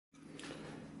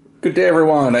Good day,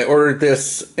 everyone. I ordered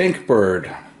this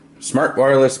InkBird smart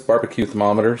wireless barbecue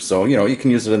thermometer. So, you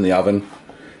can use it in the oven,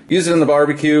 use it in the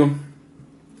barbecue.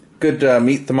 Good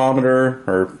meat thermometer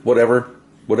or whatever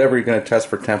you're going to test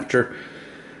for temperature.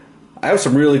 I have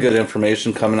some really good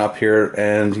information coming up here,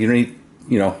 and you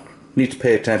need to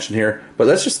pay attention here. But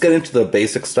let's just get into the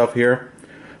basic stuff here.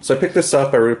 So I picked this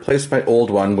up. I replaced my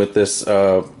old one with this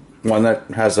one that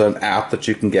has an app that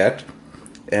you can get,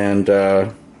 and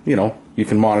you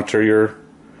can monitor your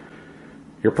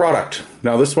product.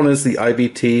 Now this one is the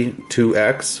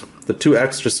IBT2X. The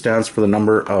 2X just stands for the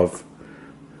number of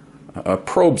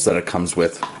probes that it comes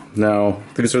with. Now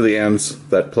these are the ends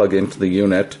that plug into the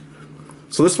unit.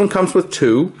 So this one comes with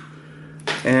two,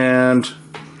 and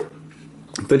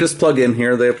they just plug in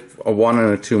here. They have a 1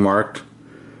 and a 2 marked.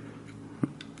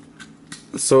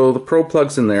 So the probe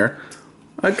plugs in there.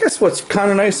 I guess what's kind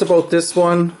of nice about this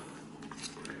one,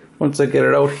 once I get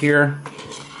it out here,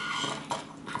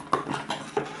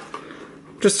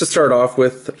 just to start off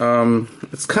with,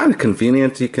 it's kind of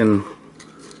convenient. You can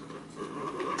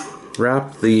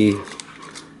wrap the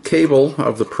cable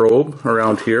of the probe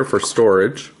around here for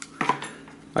storage.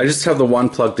 I just have the one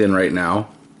plugged in right now,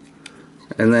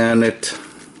 and then it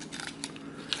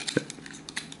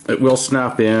will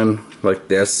snap in like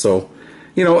this, so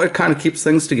it kind of keeps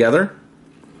things together.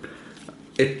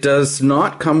 It does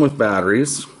not come with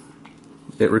batteries.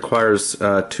 It requires 2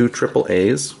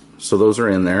 AAAs, so those are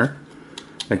in there.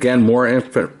 Again, more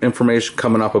information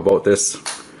coming up about this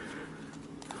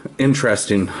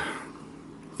interesting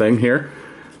thing here.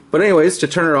 But anyways, to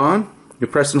turn it on, you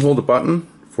press and hold the button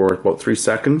for about 3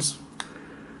 seconds.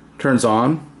 Turns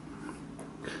on.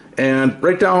 And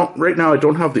right now I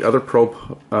don't have the other probe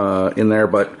in there,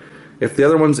 but if the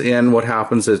other one's in, what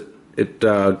happens is it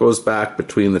goes back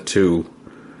between the two.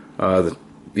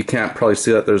 You can't probably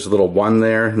see that there's a little 1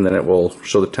 there, and then it will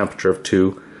show the temperature of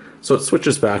 2. So it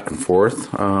switches back and forth.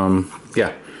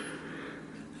 Yeah.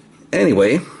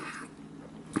 Anyway,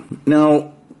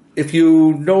 now if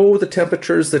you know the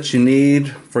temperatures that you need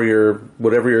for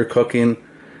whatever you're cooking,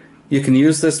 you can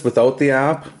use this without the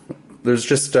app. There's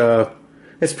just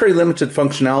it's pretty limited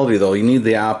functionality though. You need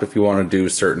the app if you want to do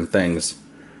certain things,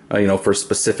 for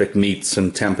specific meats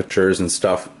and temperatures and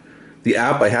stuff. The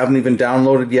app I haven't even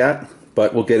downloaded yet,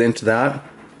 but we'll get into that.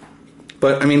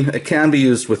 But I mean, it can be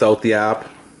used without the app.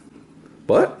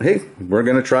 But hey, we're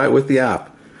going to try it with the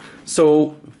app.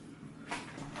 So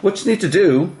what you need to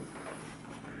do,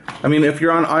 I mean, if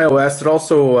you're on iOS, it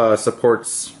also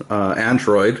supports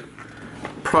Android.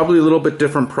 Probably a little bit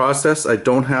different process. I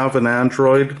don't have an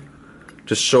Android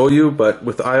to show you, but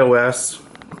with iOS,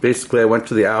 basically I went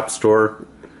to the App Store.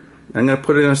 I'm going to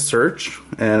put in a search,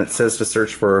 and it says to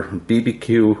search for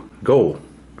BBQ Go.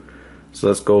 So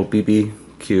let's go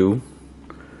BBQ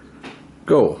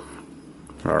Go.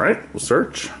 Alright, we'll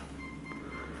search.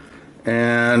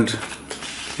 And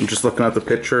I'm just looking at the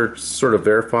picture, sort of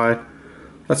verify.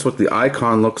 That's what the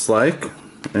icon looks like,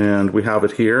 and we have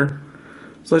it here.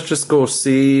 So let's just go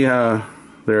see. There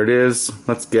it is.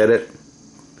 Let's get it.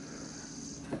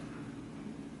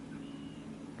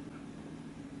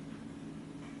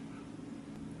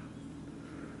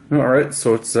 Alright,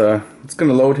 so it's going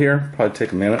to load here. Probably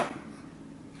take a minute.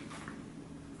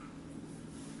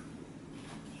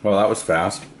 Well, that was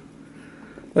fast.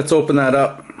 Let's open that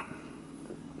up.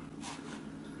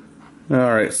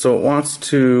 Alright, so it wants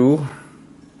to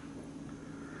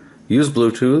use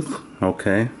Bluetooth.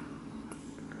 Okay.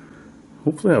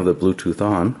 Hopefully I have the Bluetooth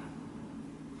on.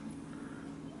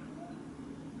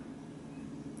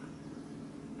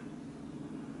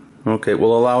 Okay,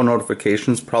 we'll allow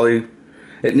notifications. Probably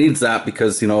it needs that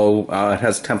because, it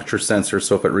has a temperature sensor,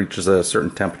 so if it reaches a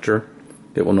certain temperature,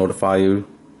 it will notify you.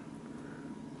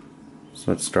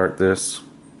 So let's start this.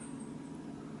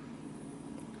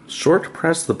 Short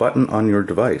press the button on your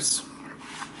device.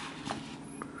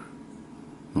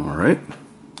 Alright.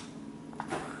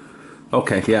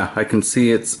 Okay, yeah, I can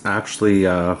see it's actually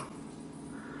has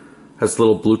a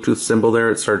little Bluetooth symbol there.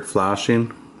 It started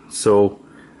flashing. So,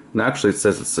 and actually it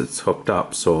says it's hooked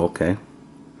up, so okay.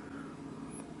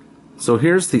 So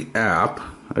here's the app.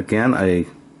 Again, I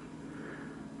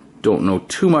don't know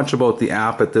too much about the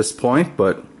app at this point,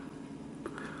 but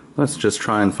let's just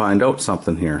try and find out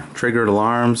something here. Triggered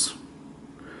alarms.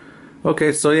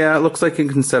 Okay, so yeah, it looks like you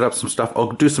can set up some stuff.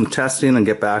 I'll do some testing and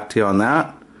get back to you on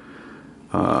that.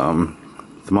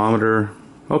 Thermometer.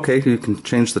 Okay, you can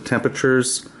change the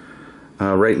temperatures.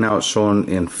 Right now it's showing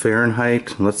in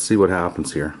Fahrenheit. Let's see what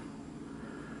happens here.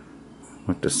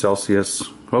 Went to Celsius.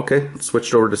 Okay,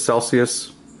 switched over to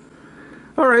Celsius.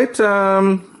 Alright,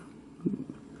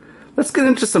 let's get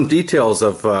into some details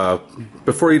of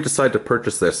before you decide to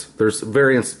purchase this. There's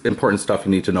very important stuff you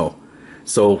need to know.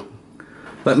 So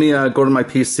let me go to my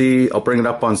PC, I'll bring it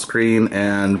up on screen,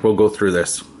 and we'll go through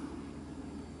this.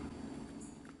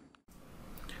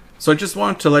 So I just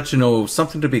want to let you know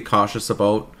something to be cautious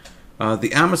about.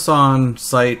 The Amazon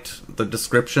site, the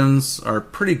descriptions are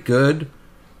pretty good.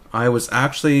 I was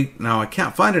actually, now I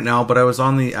can't find it now, but I was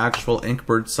on the actual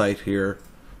InkBird site here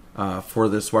for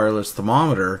this wireless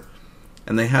thermometer,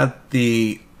 and they had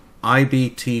the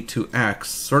IBT2X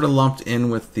sort of lumped in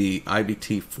with the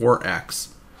IBT4X.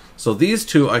 So these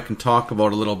two I can talk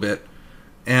about a little bit,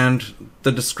 and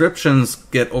the descriptions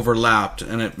get overlapped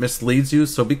and it misleads you,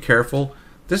 so be careful.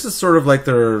 This is sort of like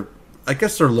their, I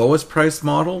guess, their lowest price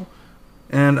model,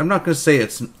 and I'm not going to say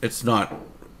it's not.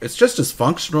 It's just as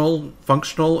functional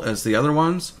as the other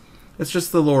ones. It's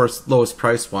just the lowest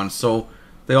price one. So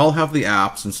they all have the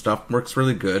apps and stuff. Works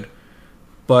really good.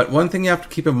 But one thing you have to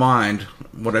keep in mind,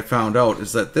 what I found out,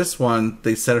 is that this one,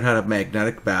 they said it had a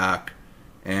magnetic back,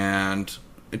 and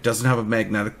it doesn't have a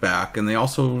magnetic back. And they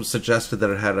also suggested that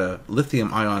it had a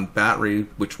lithium-ion battery,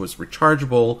 which was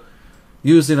rechargeable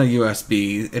using a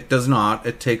USB. It does not.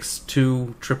 It takes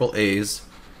 2 AAAs,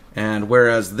 and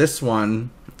whereas this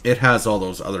one, it has all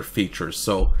those other features.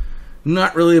 So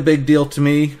not really a big deal to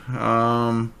me.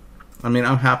 I mean,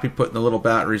 I'm happy putting the little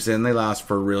batteries in. They last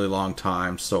for a really long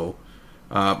time. So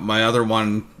my other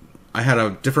one, I had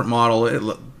a different model. It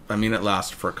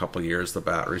lasted for a couple years, the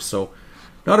battery. So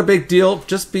not a big deal.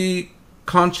 Just be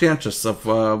conscientious of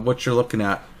what you're looking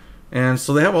at. And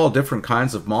so they have all different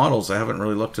kinds of models. I haven't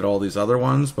really looked at all these other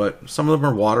ones, but some of them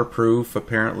are waterproof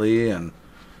apparently, and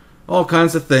all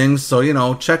kinds of things. So, you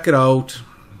know, check it out,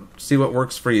 see what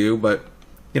works for you. But,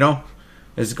 you know,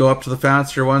 as you go up to the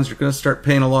fancier ones, you're going to start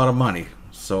paying a lot of money.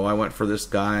 So I went for this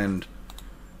guy, and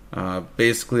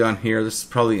basically on here, this is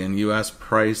probably in US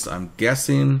price, I'm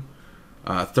guessing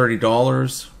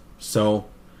 $30. So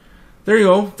there you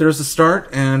go. There's a start,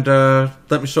 and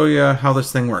let me show you how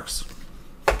this thing works.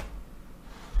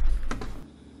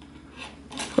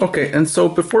 Okay, and so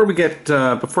before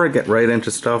I get right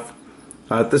into stuff,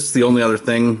 this is the only other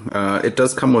thing. It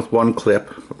does come with one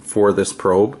clip for this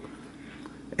probe,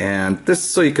 and this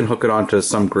so you can hook it onto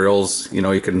some grills. You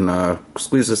know, you can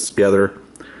squeeze this together.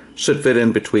 Should fit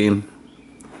in between.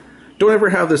 Don't ever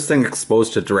have this thing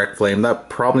exposed to direct flame. That's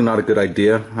probably not a good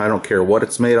idea. I don't care what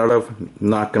it's made out of.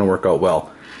 Not going to work out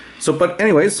well. So, but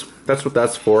anyways, that's what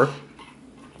that's for.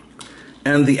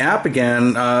 And the app,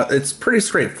 again, it's pretty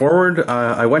straightforward.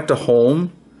 I went to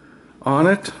home on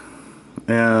it,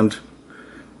 and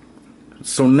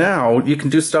so now you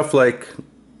can do stuff like,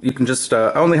 you can just,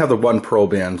 I only have the one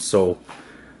probe in, so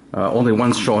only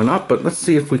one's showing up, but let's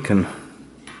see if we can,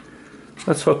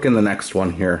 let's hook in the next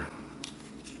one here.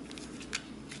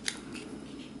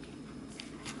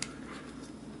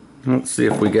 Let's see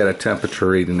if we get a temperature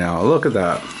reading now. Look at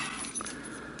that.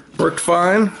 Worked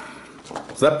fine.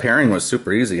 So that pairing was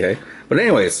super easy, hey? But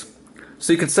anyways,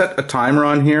 so you could set a timer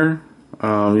on here.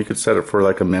 You could set it for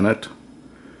like a minute.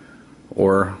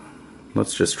 Or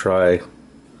let's just try,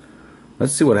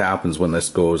 let's see what happens when this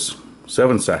goes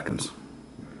 7 seconds.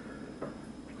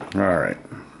 Alright.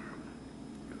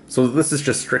 So this is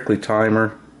just strictly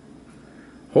timer.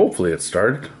 Hopefully it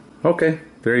started. Okay,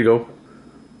 there you go.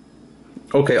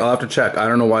 Okay, I'll have to check. I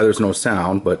don't know why there's no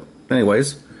sound, but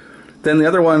anyways. Then the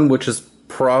other one, which is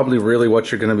probably really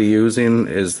what you're going to be using,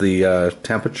 is the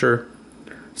temperature.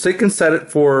 So you can set it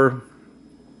for,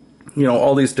 you know,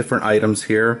 all these different items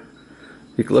here.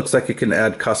 It looks like you can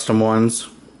add custom ones,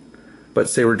 but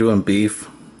say we're doing beef,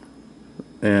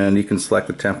 and you can select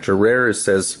the temperature. Rare, it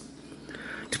says,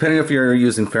 depending if you're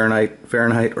using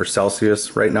Fahrenheit or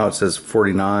Celsius. Right now it says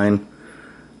 49.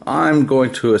 I'm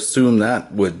going to assume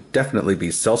that would definitely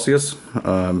be Celsius.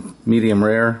 Medium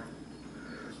rare,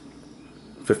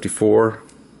 54.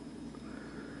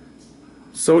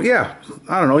 So yeah,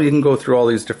 I don't know, you can go through all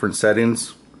these different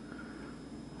settings.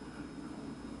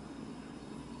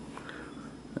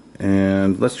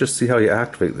 And let's just see how you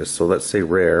activate this. So let's say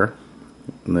rare,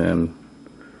 and then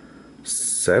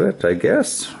set it, I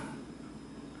guess.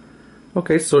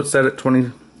 Okay, so it's set at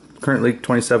currently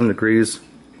 27 degrees,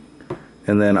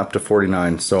 and then up to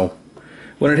 49. So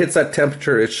when it hits that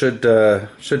temperature, it should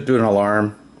do an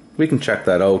alarm. We can check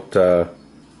that out.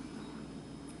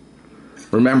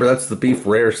 Remember, that's the beef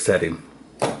rare setting.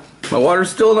 My water's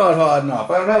still not hot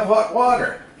enough. I don't have hot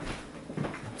water.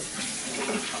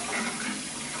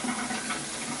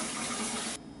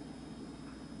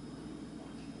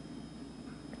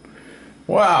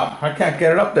 Wow, I can't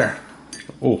get it up there.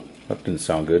 Oh, that didn't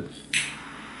sound good.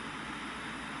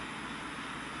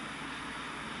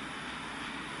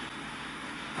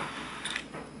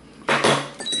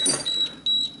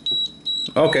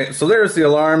 Okay, so there's the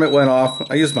alarm. It went off.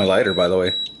 I used my lighter, by the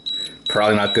way.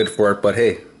 Probably not good for it, but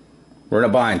hey, we're in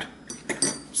a bind.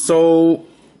 So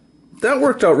that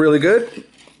worked out really good.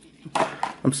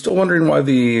 I'm still wondering why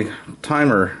the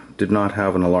timer did not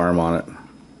have an alarm on it.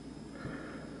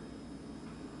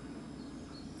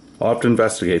 I'll have to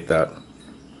investigate that.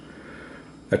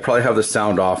 I probably have the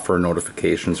sound off for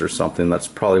notifications or something. That's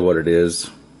probably what it is.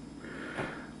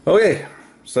 Okay,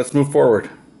 so let's move forward.